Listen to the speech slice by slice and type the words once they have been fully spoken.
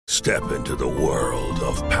Step into the world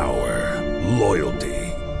of power, loyalty,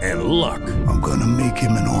 and luck. I'm gonna make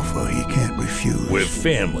him an offer he can't refuse. With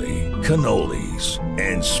family, cannolis,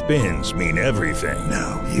 and spins mean everything.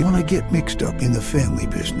 Now, you wanna get mixed up in the family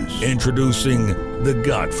business. Introducing The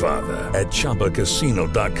Godfather at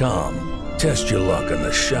ChumbaCasino.com. Test your luck in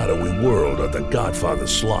the shadowy world of The Godfather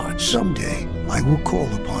slot. Someday, I will call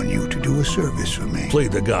upon you to do a service for me. Play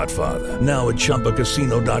The Godfather now at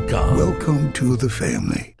ChumbaCasino.com. Welcome to the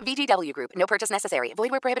family. VGW Group. No purchase necessary. Void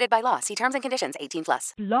where prohibited by law. See terms and conditions.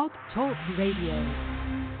 18+. Blog Talk Radio.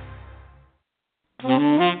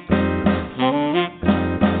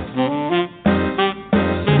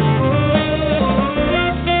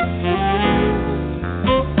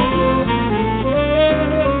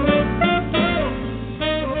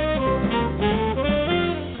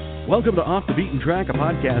 Welcome to Off the Beaten Track, a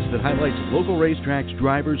podcast that highlights local racetracks,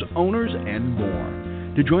 drivers, owners, and more.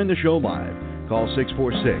 To join the show live, call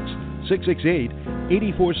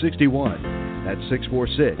 646-668-8461. That's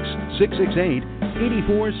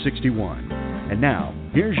 646-668-8461. And now,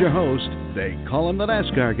 here's your host, they call him the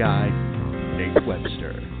NASCAR guy, Nate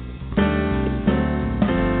Webster.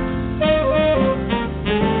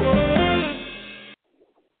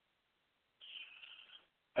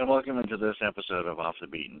 And welcome into this episode of Off the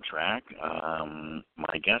Beaten Track.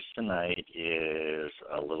 My guest tonight is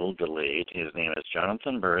a little delayed. His name is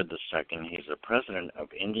Johnathan Byrd II. He's the president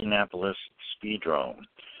of Indianapolis Speedrome,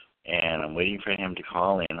 and I'm waiting for him to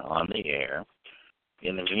call in on the air.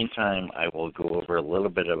 In the meantime, I will go over a little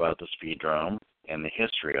bit about the Speedrome and the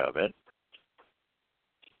history of it.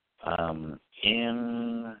 Let's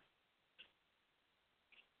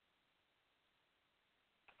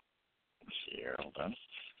see here, hold on.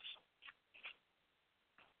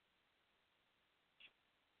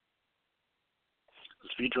 The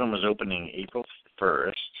Speedrome is opening April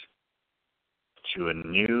 1st to a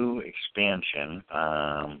new expansion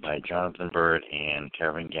by Johnathan Byrd and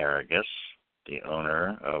Kevin Garrigus, the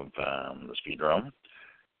owner of the Speedrome.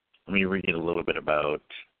 Let me read a little bit about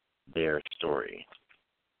their story.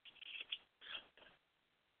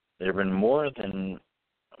 There have been more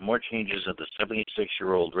changes at the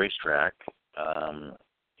 76-year-old racetrack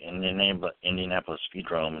in the Indianapolis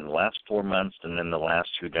Speedrome in the last 4 months than in the last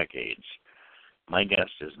 2 decades. My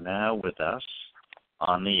guest is now with us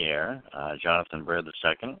on the air, Johnathan Byrd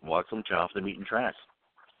II. Welcome to Off the Beaten Track.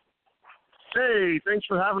 Hey, thanks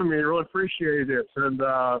for having me. I really appreciate it. And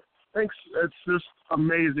thanks. It's just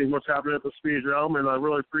amazing what's happening at the Speedrome, and I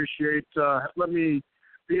really appreciate letting me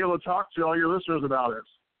be able to talk to all your listeners about it.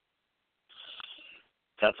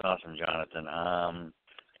 That's awesome, Johnathan.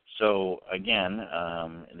 So, again,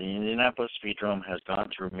 the Indianapolis Speedrome has gone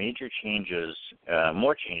through major changes,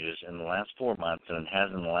 more changes in the last 4 months than it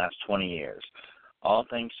has in the last 20 years, all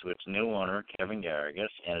thanks to its new owner, Kevin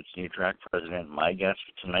Garrigus, and its new track president, my guest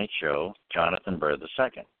for tonight's show, Johnathan Byrd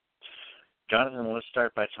II. Johnathan, let's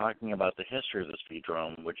start by talking about the history of the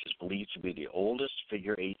Speedrome, which is believed to be the oldest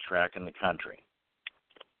figure-8 track in the country.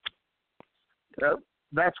 Yep,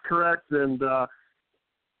 that's correct, and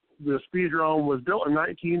the Speedrome was built in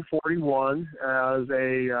 1941 as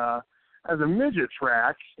a midget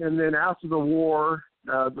track, and then after the war,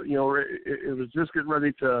 it was just getting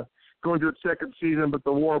ready to go into its second season, but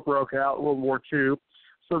the war broke out, World War II.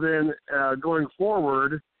 So then going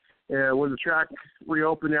forward, when the track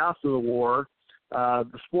reopened after the war,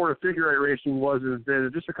 the sport of figure-8 racing was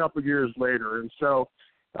invented just a couple of years later, and so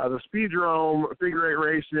the Speedrome figure-8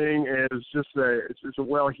 racing is just it's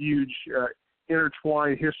a huge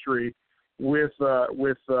intertwined history with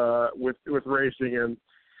racing, and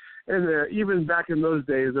even back in those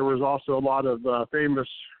days there was also a lot of famous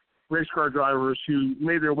race car drivers who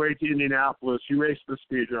made their way to Indianapolis who raced the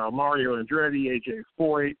Speedrome. Mario Andretti, AJ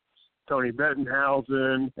Foyt, Tony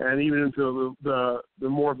Bettenhausen, and even into the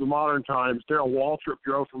more of the modern times, Darrell Waltrip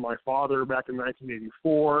drove for my father back in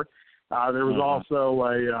 1984. There was also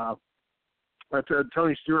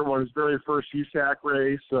Tony Stewart won his very first USAC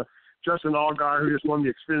race. Justin Allgaier, who just won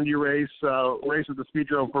the Xfinity race at the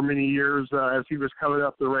Speedrome for many years as he was coming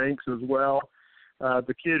up the ranks as well.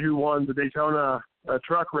 The kid who won the Daytona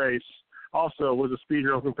truck race also was a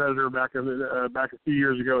Speedrome competitor back a few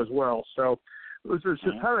years ago as well. So there's just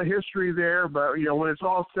a ton of history there, but when it's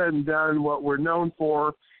all said and done, what we're known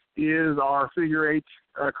for is our figure-8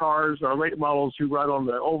 cars, our late models who run on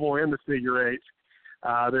the oval and the figure-8.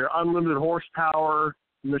 They're unlimited horsepower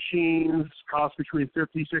machines, cost between $50,000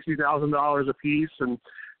 and $60,000 a piece, and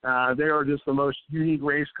they are just the most unique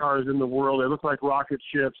race cars in the world. They look like rocket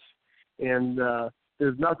ships, and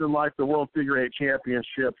there's nothing like the World Figure 8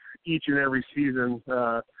 Championship each and every season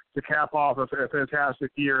to cap off a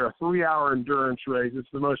fantastic year, a 3-hour endurance race. It's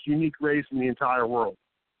the most unique race in the entire world.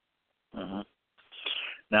 Mm-hmm.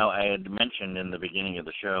 Now, I had mentioned in the beginning of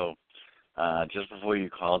the show, just before you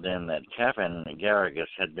called in, that Kevin Garrigus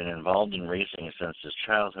had been involved in racing since his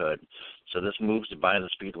childhood, so this move to buy the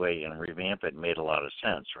speedway and revamp it made a lot of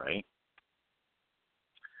sense, right?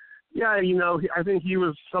 Yeah, I think he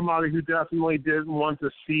was somebody who definitely didn't want to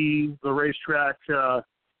see the racetrack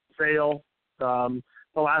fail.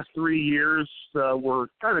 The last 3 years were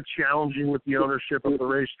kind of challenging with the ownership of the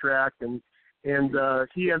racetrack, and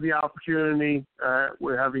he had the opportunity,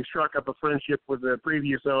 having struck up a friendship with the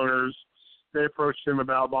previous owners. They approached him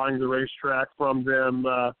about buying the racetrack from them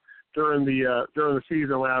during the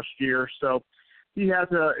season last year. So he had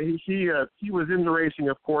to. He was into racing,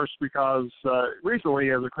 of course, because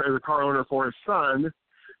recently as a car owner for his son,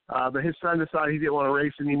 but his son decided he didn't want to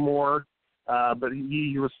race anymore. But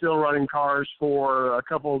he was still running cars for a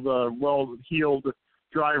couple of the well-heeled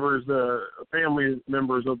drivers, family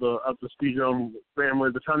members of the Speedrome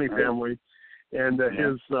family, the Tunney family. And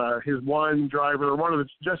his one driver,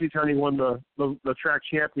 Jesse Tunney won the track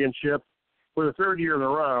championship for the third year in a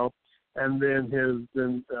row, and then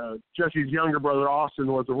Jesse's younger brother Austin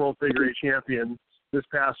was the World Figure 8 champion this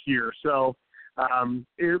past year. So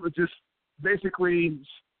it was just basically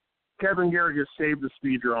Kevin Garrigus saved the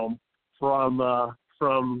Speedrome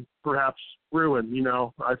from perhaps ruin.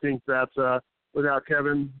 I think that without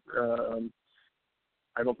Kevin,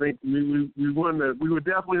 I don't think we would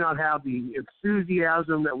definitely not have the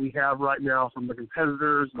enthusiasm that we have right now from the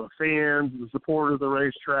competitors, the fans, the support of the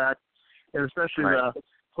racetrack, and especially the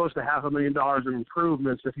close to $500,000 in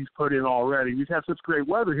improvements that he's put in already. We've had such great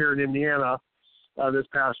weather here in Indiana this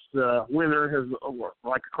past winter,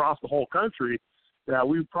 like across the whole country, that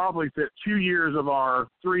we probably fit 2 years of our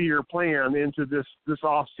 3-year plan into this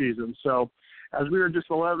off season. So as we are just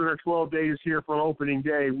 11 or 12 days here from opening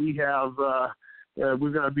day, we have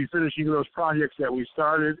we're going to be finishing those projects that we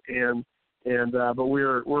started, but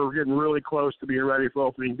we're getting really close to being ready for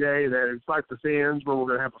opening day. That it's like the fans, where we're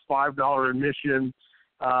going to have a $5 admission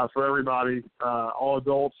for everybody, all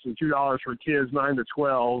adults, and $2 for kids 9 to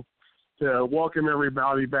 12, to welcome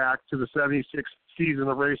everybody back to the 76th season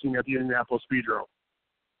of racing at the Indianapolis Speedrome.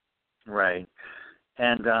 Right.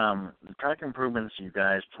 And the track improvements you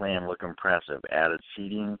guys plan look impressive. Added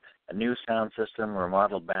seating, a new sound system,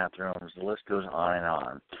 remodeled bathrooms, the list goes on and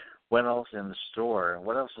on. What else is in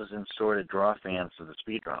store to draw fans to the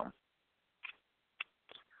Speedrome?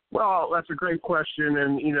 Well, that's a great question.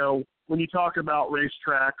 And, when you talk about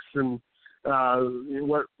racetracks and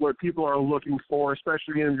what people are looking for,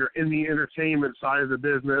 especially in the entertainment side of the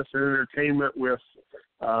business, and entertainment with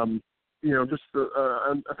just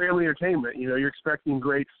a family entertainment. You're expecting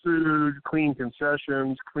great food, clean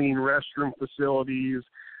concessions, clean restroom facilities,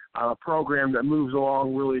 a program that moves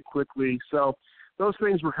along really quickly. So those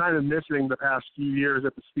things were kind of missing the past few years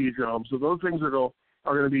at the Speedrome. So those things are going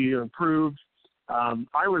to be improved.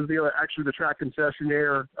 I was the track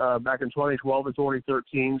concessionaire back in 2012 and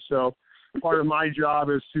 2013. So part of my job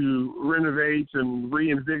is to renovate and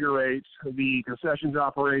reinvigorate the concessions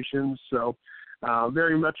operations. So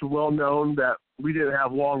very much well known that we didn't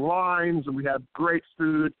have long lines, and we had great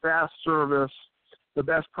food, fast service, the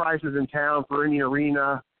best prices in town for any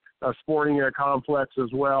arena, sporting complex as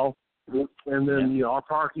well. And then, our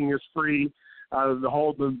parking is free.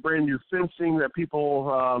 The brand new fencing that people,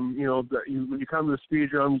 when you come to the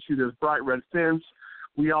Speedrome, you see this bright red fence.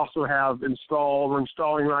 We also have we're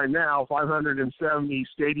installing right now 570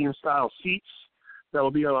 stadium-style seats that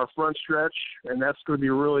will be on our front stretch, and that's going to be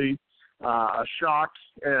really a shock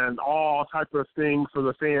and awe type of thing for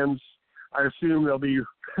the fans. I assume they'll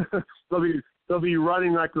be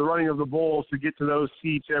running like the running of the bulls to get to those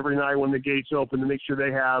seats every night when the gates open, to make sure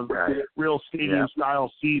they have real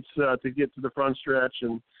stadium-style seats to get to the front stretch.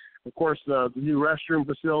 And, of course, the new restroom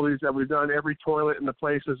facilities that we've done, every toilet in the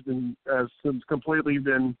place has completely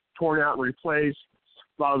been torn out and replaced.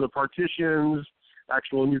 A lot of the partitions,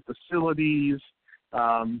 actual new facilities.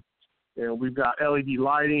 We've got LED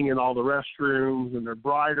lighting in all the restrooms, and they're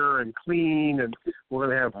brighter and clean, and we're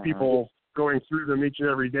going to have people going through them each and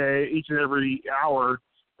every hour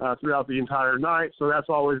throughout the entire night. So that's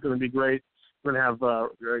always going to be great. We're going to have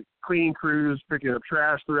cleaning crews picking up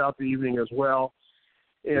trash throughout the evening as well.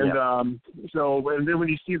 And and then when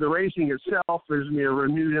you see the racing itself, there's going to be a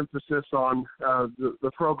renewed emphasis on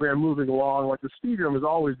the program moving along. Like the Speedrome has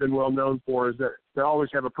always been well known for, is that they always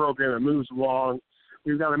have a program that moves along.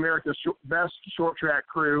 We've got America's best short track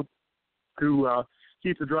crew who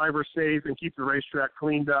keep the drivers safe and keep the racetrack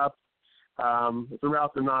cleaned up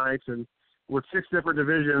throughout the night. And with 6 different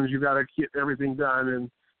divisions, you've got to get everything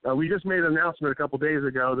done. we just made an announcement a couple days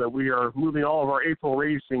ago that we are moving all of our April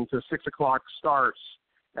racing to 6 o'clock starts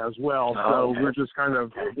as well. So we're just kind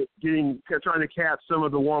of trying to catch some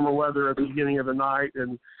of the warmer weather at the beginning of the night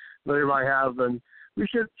and let everybody have. And we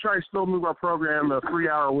should try to still move our program a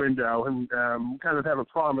 3-hour window and kind of have a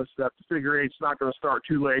promise that the figure eight's not going to start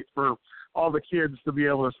too late for all the kids to be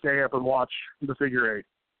able to stay up and watch the figure eight.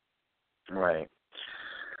 Right.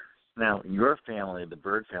 Now, your family, the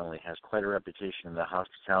Byrd family, has quite a reputation in the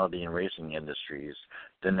hospitality and racing industries.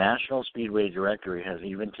 The National Speedway Directory has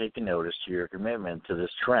even taken notice to your commitment to this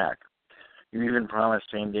track. You even promised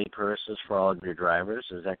same-day purses for all of your drivers.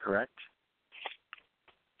 Is that correct?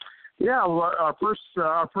 Yeah, well, our purse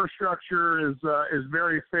structure is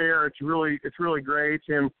very fair. It's really great,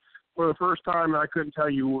 and for the first time, I couldn't tell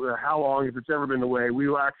you how long, if it's ever been the way, we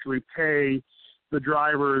will actually pay the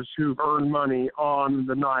drivers who've earned money on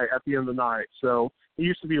the night, at the end of the night. So it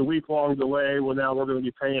used to be a week-long delay. Well, now we're going to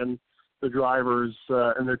be paying the drivers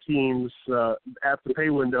and their teams at the pay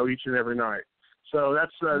window each and every night. So that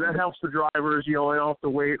helps the drivers. You know, they don't have to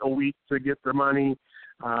wait a week to get their money.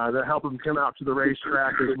 That helps them come out to the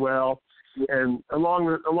racetrack as well. And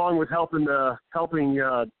along with helping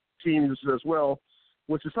teams as well,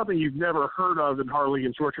 which is something you've never heard of in Harley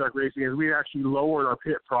and short track racing, is we actually lowered our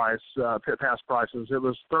pit pass prices. It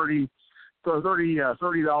was $30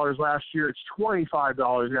 last year. It's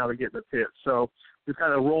 $25 now to get in the pit. So we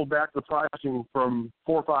kind of rolled back the pricing from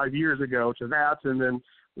 4 or 5 years ago to that, and then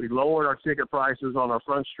we lowered our ticket prices on our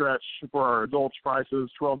front stretch for our adults prices.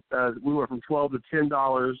 We went from $12 to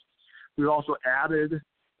 $10. We also added,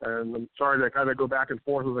 and I'm sorry to kind of go back and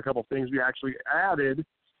forth with a couple things, we actually added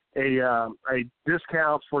a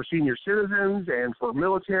discount for senior citizens and for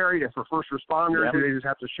military and for first responders. Yep. They just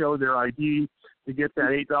have to show their ID to get that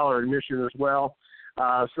 $8 admission as well.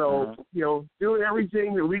 You know, doing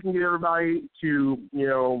everything that we can get everybody to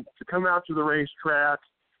come out to the racetrack,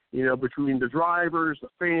 you know, between the drivers, the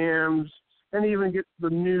fans, and even get the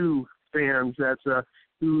new fans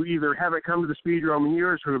who either haven't come to the Speedrome in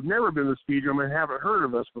years, who have never been to the Speedrome and haven't heard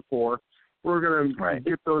of us before. We're going to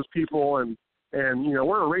get those people, and you know,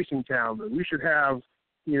 we're a racing town, but we should have,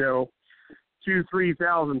 you know,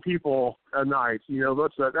 2,000-3,000 people a night. You know,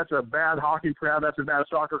 that's a bad hockey crowd, that's a bad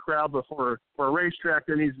soccer crowd, but for a racetrack,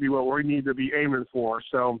 that needs to be what we need to be aiming for.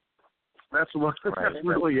 So that's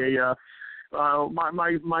really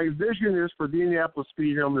my vision is for the Indianapolis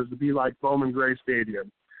Speedrome is to be like Bowman Gray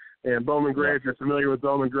Stadium. And Bowman Gray, if you're familiar with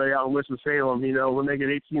Bowman Gray out in Winston-Salem, you know, when they get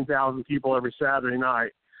 18,000 people every Saturday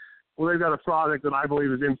night, well, they've got a product that I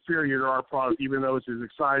believe is inferior to our product, even though it's as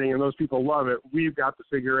exciting and those people love it. We've got the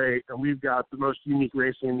figure eight, and we've got the most unique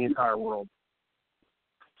racing in the entire world.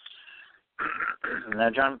 Now,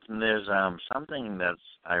 Jonathan, there's something that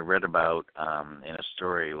I read about in a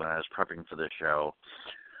story when I was prepping for the show.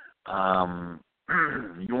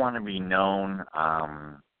 You want to be known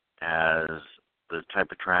as the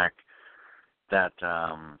type of track that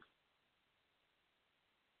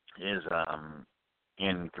is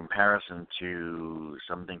in comparison to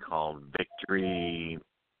something called Victory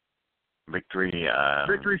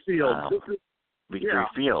Field. Victory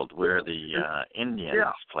Field, where the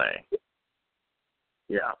Indians play.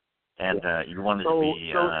 Yeah. And you want it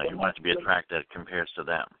to be a track that compares to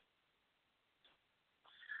them.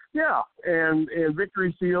 Yeah, and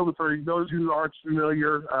Victory Field, for those who aren't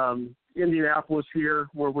familiar, Indianapolis here,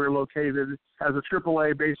 where we're located, has a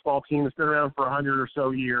AAA baseball team that's been around for 100 or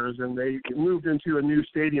so years, and they moved into a new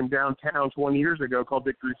stadium downtown 20 years ago called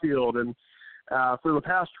Victory Field. And for the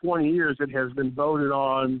past 20 years, it has been voted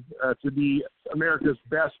on to be America's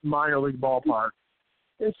best minor league ballpark.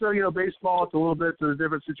 And so, you know, baseball, it's a little bit of a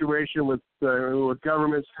different situation with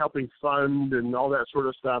governments helping fund and all that sort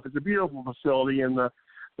of stuff. It's a beautiful facility, and the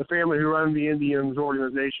family who run the Indians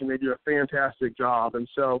organization, they do a fantastic job. And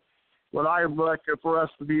so what I would like for us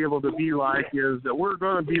to be able to be like is that we're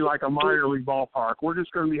going to be like a minor league ballpark. We're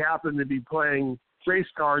just going to happen to be playing race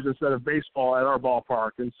cars instead of baseball at our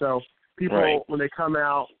ballpark. And so people, when they come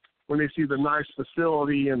out, when they see the nice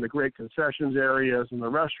facility and the great concessions areas and the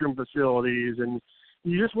restroom facilities, and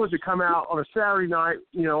you just want to come out on a Saturday night,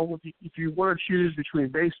 you know, if you want to choose between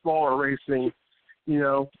baseball or racing, you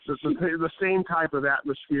know, the same type of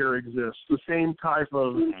atmosphere exists. The same type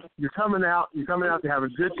of you're coming out to have a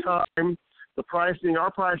good time. Our pricing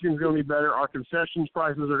is going to be better. Our concessions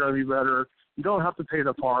prices are going to be better. You don't have to pay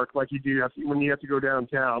the park like you do when you have to go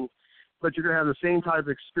downtown, but you're going to have the same type of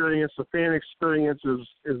experience. The fan experience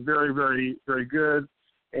is very, very, very good,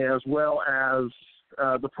 as well as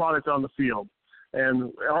the product on the field.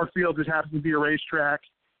 And our field just happens to be a racetrack.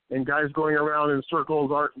 And guys going around in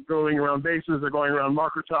circles aren't going around bases, they're going around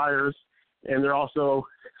marker tires. And they're also,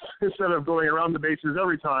 instead of going around the bases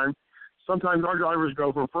every time, sometimes our drivers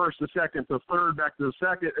go from first to second to third, back to the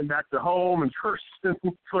second, and back to home, and first and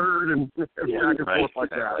third, and back and forth like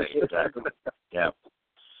that. Exactly. Yeah.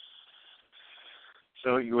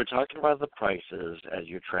 So you were talking about the prices as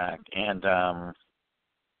you track, and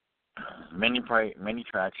many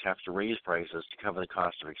tracks have to raise prices to cover the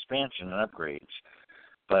cost of expansion and upgrades,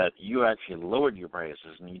 but you actually lowered your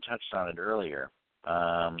prices, and you touched on it earlier.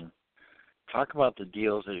 Talk about the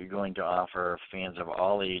deals that you're going to offer fans of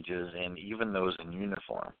all ages and even those in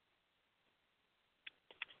uniform.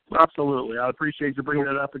 Absolutely. I appreciate you bringing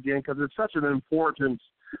that up again, because it's such an important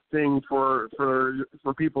thing for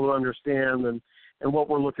people to understand and what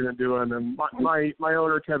we're looking at doing. And my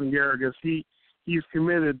owner, Kevin Garrigus, he's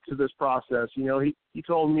committed to this process. You know, he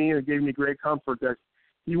told me, and it gave me great comfort, that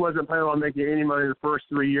he wasn't planning on making any money the first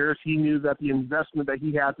 3 years. He knew that the investment that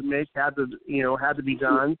he had to make had to be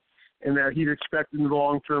done, and that he'd expect the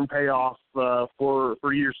long-term payoff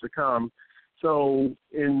for years to come. So,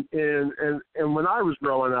 and when I was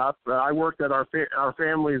growing up, I worked at our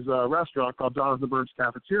family's restaurant called Johnathan Byrd's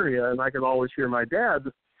Cafeteria, and I could always hear my dad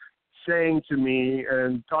saying to me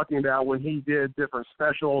and talking about when he did different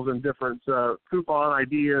specials and different coupon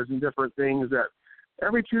ideas and different things, that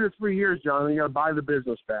every 2 to 3 years, John, you got to buy the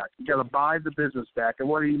business back. You got to buy the business back. And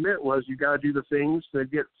what he meant was you got to do the things to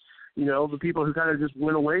get, the people who kind of just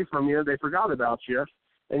went away from you, they forgot about you.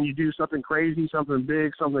 And you do something crazy, something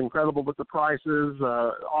big, something incredible with the prices,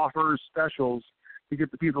 offers, specials to get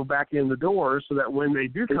the people back in the doors, so that when they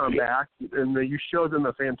do come back and you show them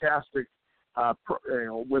a fantastic,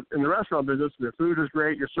 in the restaurant business, the food is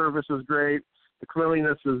great, your service is great, the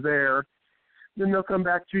cleanliness is there, then they'll come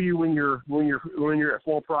back to you when you're at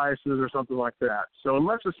full prices or something like that. So in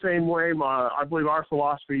much the same way, I believe our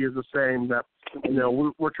philosophy is the same, that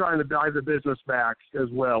we're trying to buy the business back as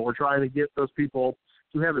well. We're trying to get those people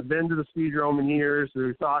who haven't been to the Speedrome in years,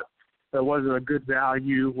 who thought that wasn't a good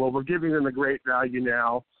value. Well, we're giving them a great value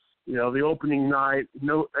now. The opening night,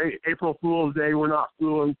 April Fool's Day, we're not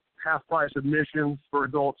fooling. Half-price admissions for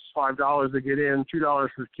adults, $5 to get in, $2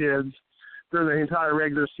 for kids. During the entire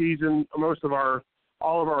regular season,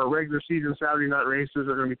 all of our regular season Saturday night races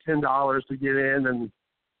are going to be $10 to get in, and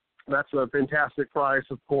that's a fantastic price,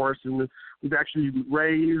 of course. And we've actually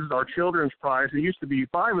raised our children's price. It used to be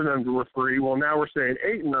 5 and under were free. Well, now we're saying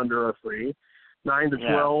 8 and under are free. 9 to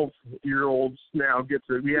 12-year-olds now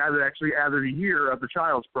we added a year of the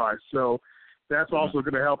child's price. So that's also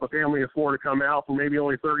going to help a family afford to come out for maybe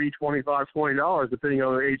only $30, $25, $20, depending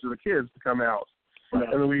on the age of the kids, to come out.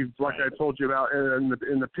 Right. And we've, like I told you about, in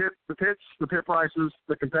the pit prices,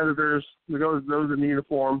 the competitors, those in the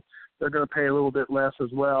uniform, they're going to pay a little bit less as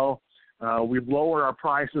well. We've lowered our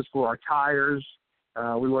prices for our tires.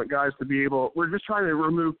 We want guys to be able. We're just trying to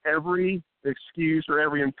remove every excuse or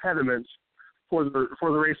every impediment for the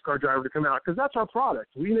race car driver to come out, because that's our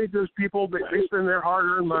product. We need those people that they spend their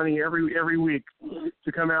hard-earned money every week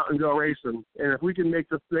to come out and go racing. And if we can make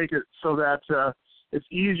it so that it's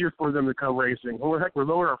easier for them to come racing. Well, heck, we're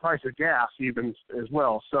lowering our price of gas even as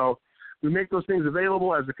well. So we make those things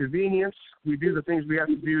available as a convenience. We do the things we have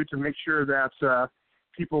to do to make sure that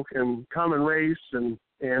people can come and race and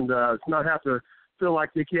not have to feel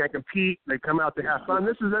like they can't compete. They come out to have fun.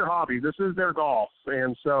 This is their hobby. This is their golf.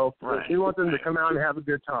 And so we want them to come out and have a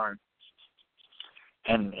good time.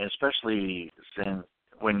 And especially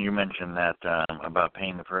when you mentioned that about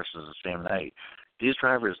paying the purses the same night, these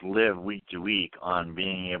drivers live week to week on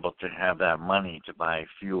being able to have that money to buy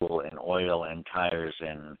fuel and oil and tires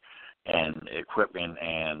and equipment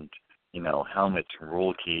and helmets and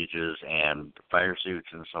roll cages and fire suits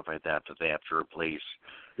and stuff like that they have to replace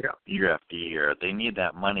year after year. They need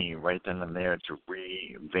that money right then and there to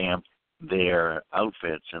revamp their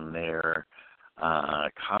outfits and their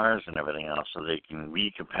cars and everything else, so they can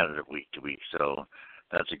be competitive week to week. So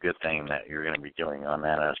that's a good thing that you're going to be doing on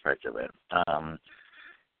that aspect of it.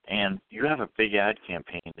 And you have a big ad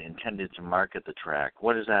campaign intended to market the track.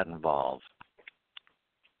 What does that involve?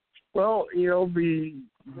 Well,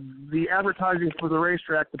 the advertising for the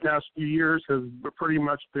racetrack the past few years has pretty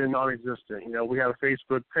much been non-existent. We had a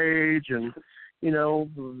Facebook page, and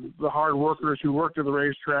the hard workers who worked at the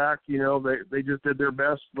racetrack, they just did their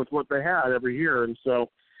best with what they had every year. And so,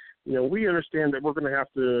 we understand that we're going to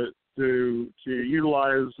have to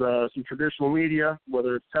utilize some traditional media,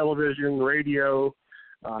 whether it's television, radio,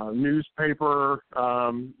 newspaper,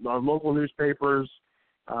 our local newspapers,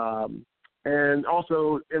 and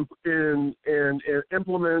also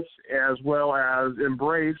implement as well as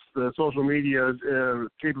embrace the social media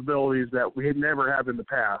capabilities that we had never had in the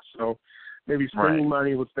past. So maybe spending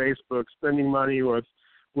money with Facebook, spending money with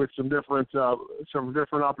with some different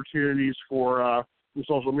opportunities for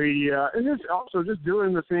social media, and just also just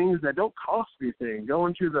doing the things that don't cost anything,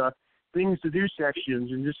 going to the things to do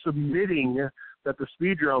sections and just submitting that the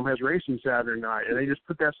Speedrome has racing Saturday night, and they just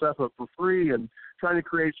put that stuff up for free, and trying to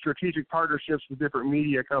create strategic partnerships with different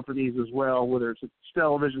media companies as well, whether it's a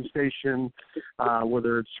television station,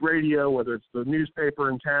 whether it's radio, whether it's the newspaper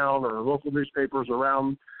in town or local newspapers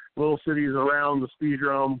around little cities around the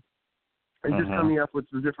Speedrome, and just coming up with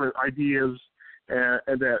the different ideas,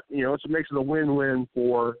 and that, you know, it makes it a win-win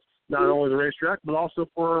for not only the racetrack but also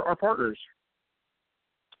for our partners.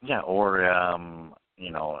 Yeah, or,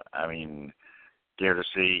 you know, I mean, dare to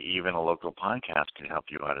say even a local podcast can help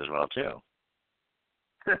you out as well, too.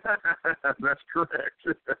 That's correct.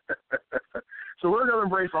 So we're going to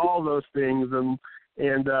embrace all those things, and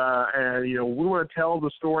you know, we want to tell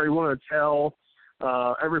the story. We want to tell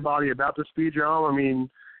everybody about the Speedrome. I mean,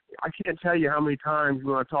 I can't tell you how many times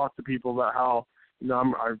when I talk to people about how, you know,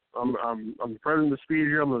 I'm the president of the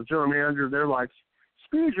Speedrome, I'm the general manager. They're like,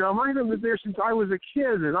 Speedrome, I've been there since I was a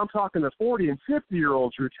kid, and I'm talking to 40 and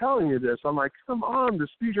 50-year-olds who are telling you this. I'm like, come on, the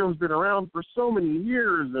Speedrome's been around for so many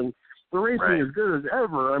years, and the racing is good as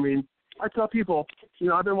ever. I mean, I tell people, you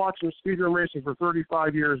know, I've been watching Speedrome racing for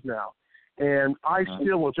 35 years now, and I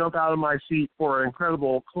still will jump out of my seat for an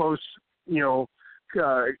incredible close, you know,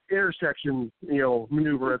 intersection, you know,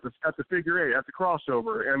 maneuver at the figure eight, at the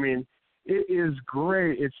crossover. I mean, it is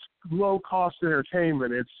great. It's low-cost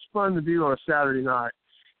entertainment. It's fun to do on a Saturday night.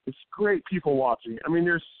 It's great people watching. I mean,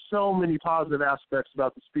 there's so many positive aspects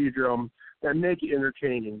about the Speedrome that make it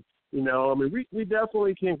entertaining. You know, I mean, we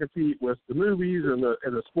definitely can't compete with the movies and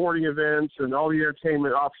the sporting events and all the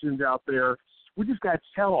entertainment options out there. We just got to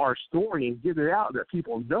tell our story and get it out, that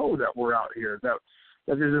people know that we're out here, that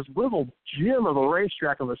there's this little gem of a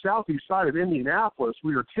racetrack on the southeast side of Indianapolis.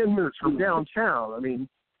 We are 10 minutes from downtown. I mean,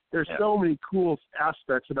 there's so many cool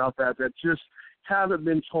aspects about that just haven't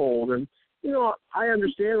been told. And, you know, I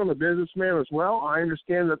understand I'm a businessman as well. I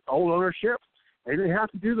understand that old ownership, they didn't have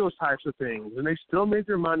to do those types of things, and they still made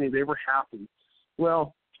their money. They were happy.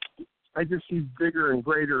 Well, I just see bigger and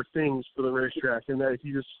greater things for the racetrack, and that if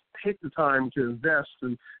you just take the time to invest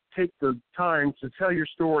and take the time to tell your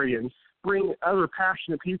story and bring other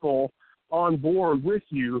passionate people on board with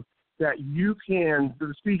you, that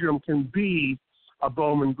the Speedrome can be a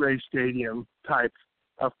Bowman Gray Stadium type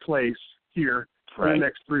of place here for the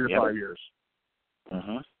next 3 to 5 years.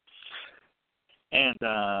 Mm-hmm. And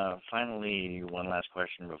finally, one last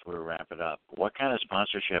question before we wrap it up. What kind of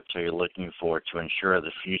sponsorships are you looking for to ensure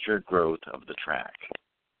the future growth of the track?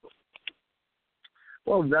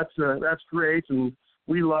 Well, that's great, and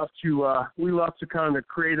we love to kind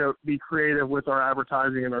of be creative with our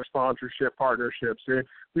advertising and our sponsorship partnerships.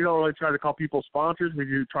 We don't really try to call people sponsors. We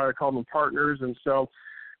do try to call them partners. And so,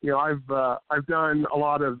 you know, I've done a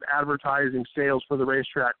lot of advertising sales for the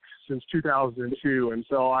racetrack since 2002, and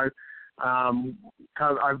so I've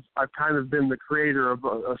kind of been the creator of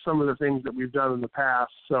some of the things that we've done in the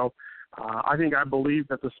past. So I believe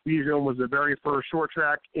that the Speedrome was the very first short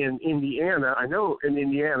track in Indiana. I know in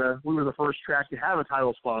Indiana we were the first track to have a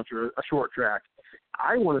title sponsor, a short track.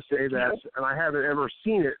 I want to say that, and I haven't ever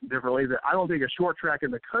seen it differently, that I don't think a short track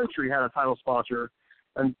in the country had a title sponsor.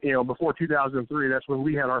 And, you know, before 2003, that's when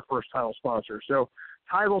we had our first title sponsor. So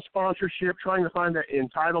title sponsorship, trying to find that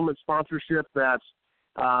entitlement sponsorship that's,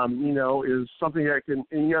 you know, is something that can,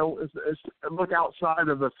 you know, is look outside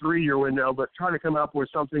of the 3-year window, but try to come up with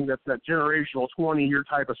something that's that generational 20-year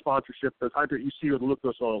type of sponsorship, the type that you see with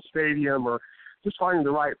Lucas Oil Stadium, or just finding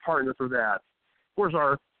the right partner for that. Of course,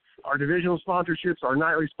 our divisional sponsorships, our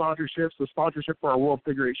nightly sponsorships, the sponsorship for our World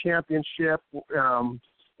Figure 8 Championship,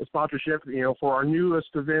 the sponsorship, you know, for our newest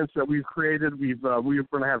events that we've created. We're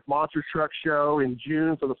going to have Monster Truck Show in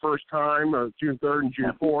June for the first time, June 3rd and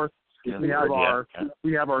June 4th. We have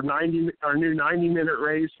our new 90-minute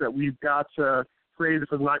race that we've got created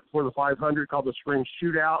for the night before the 500 called the Spring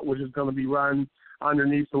Shootout, which is going to be run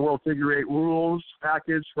underneath the World Figure 8 rules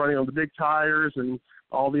package, running on the big tires and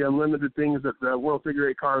all the unlimited things that the World Figure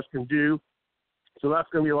 8 cars can do. So that's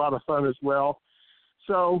going to be a lot of fun as well.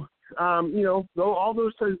 So, you know, all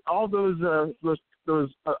those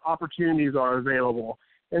opportunities are available.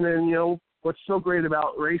 And then, you know, what's so great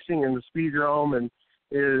about racing in the Speedrome and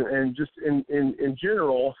just in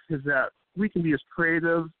general is that we can be as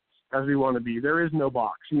creative as we want to be. There is no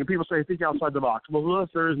box. You know, people say think outside the box. Well, with us,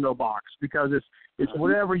 there is no box, because it's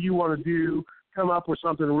whatever you want to do. Come up with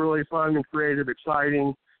something really fun and creative,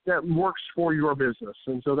 exciting that works for your business.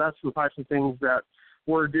 And so that's the types of things that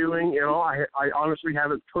we're doing. You know, I honestly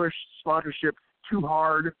haven't pushed sponsorship too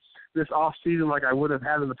hard this off season like I would have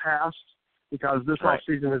had in the past. because this off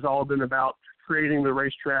season has all been about creating the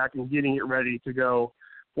racetrack and getting it ready to go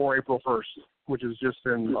for April 1st, which is just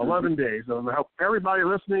in 11 days. So I hope everybody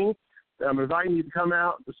listening, I'm inviting you to come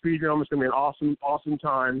out. The Speedrome is going to be an awesome, awesome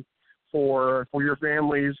time for your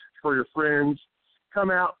families, for your friends.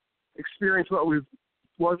 Come out, experience what we've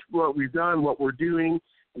done, what we're doing,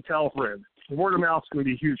 and tell a friend. The word of mouth is going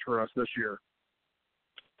to be huge for us this year.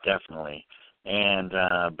 Definitely. And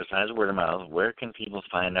besides word of mouth, where can people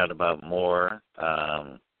find out about more?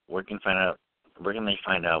 Where can they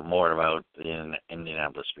find out more about the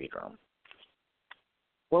Indianapolis Speedrome?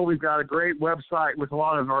 Well, we've got a great website with a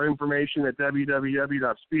lot of our information at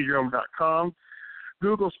www.speedrome.com.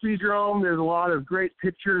 Google Speedrome. There's a lot of great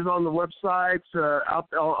pictures on the website, out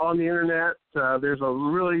on the internet. There's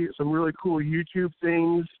some really cool YouTube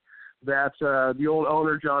things that the old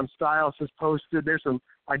owner, John Stiles, has posted.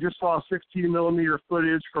 I just saw 16-millimeter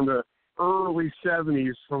footage from the early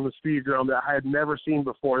 70s from the Speedrome that I had never seen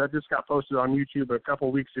before. That just got posted on YouTube a couple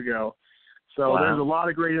of weeks ago. So There's a lot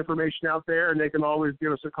of great information out there, and they can always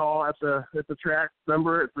give us a call at the track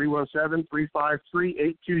number at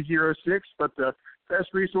 317-353-8206. But the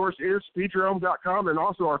best resource is speedrome.com, and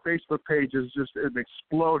also our Facebook page has just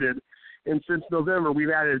exploded. And since November, we've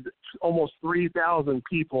added almost 3,000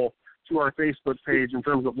 people to our Facebook page in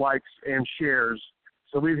terms of likes and shares.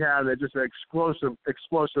 So we've had just an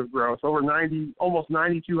explosive growth. Almost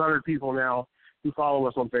 9,200 people now who follow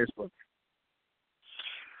us on Facebook.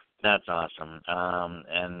 That's awesome.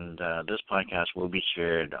 And this podcast will be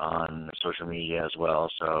shared on social media as well.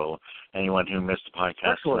 So anyone who missed the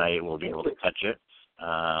podcast tonight will be able to catch it.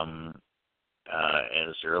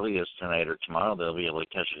 As early as tonight or tomorrow, they'll be able to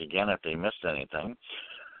catch it again if they missed anything.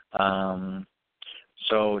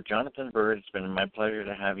 So, Johnathan Byrd, it's been my pleasure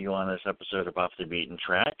to have you on this episode of Off the Beaten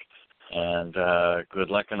Track. And good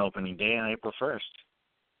luck on opening day on April 1st.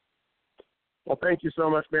 Well, thank you so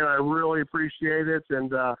much, man. I really appreciate it.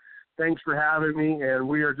 And thanks for having me. And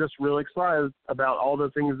we are just really excited about all the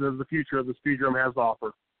things that the future of the Speedrome has to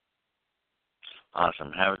offer.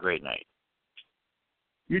 Awesome. Have a great night.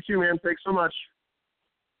 You too, man. Thanks so much.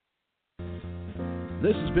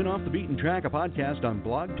 This has been Off the Beaten Track, a podcast on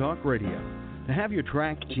Blog Talk Radio. To have your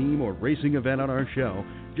track, team, or racing event on our show,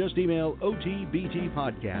 just email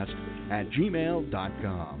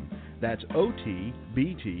otbtpodcast@gmail.com. That's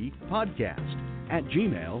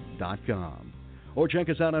otbtpodcast@gmail.com. Or check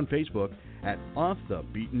us out on Facebook at Off the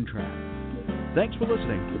Beaten Track. Thanks for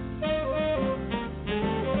listening.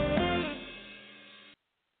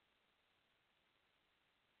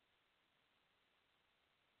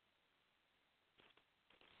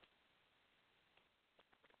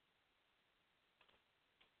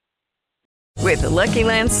 With the Lucky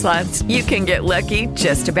Land Slots, you can get lucky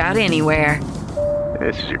just about anywhere.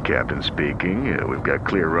 This is your captain speaking. We've got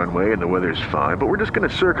clear runway and the weather's fine, but we're just going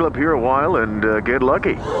to circle up here a while and get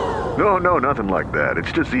lucky. No, nothing like that.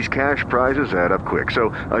 It's just these cash prizes add up quick.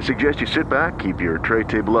 So I suggest you sit back, keep your tray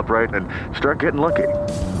table upright, and start getting lucky.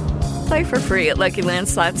 Play for free at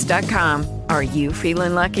LuckyLandSlots.com. Are you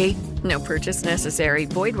feeling lucky? No purchase necessary.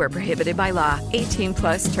 Void where prohibited by law.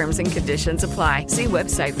 18+ terms and conditions apply. See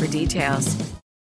website for details.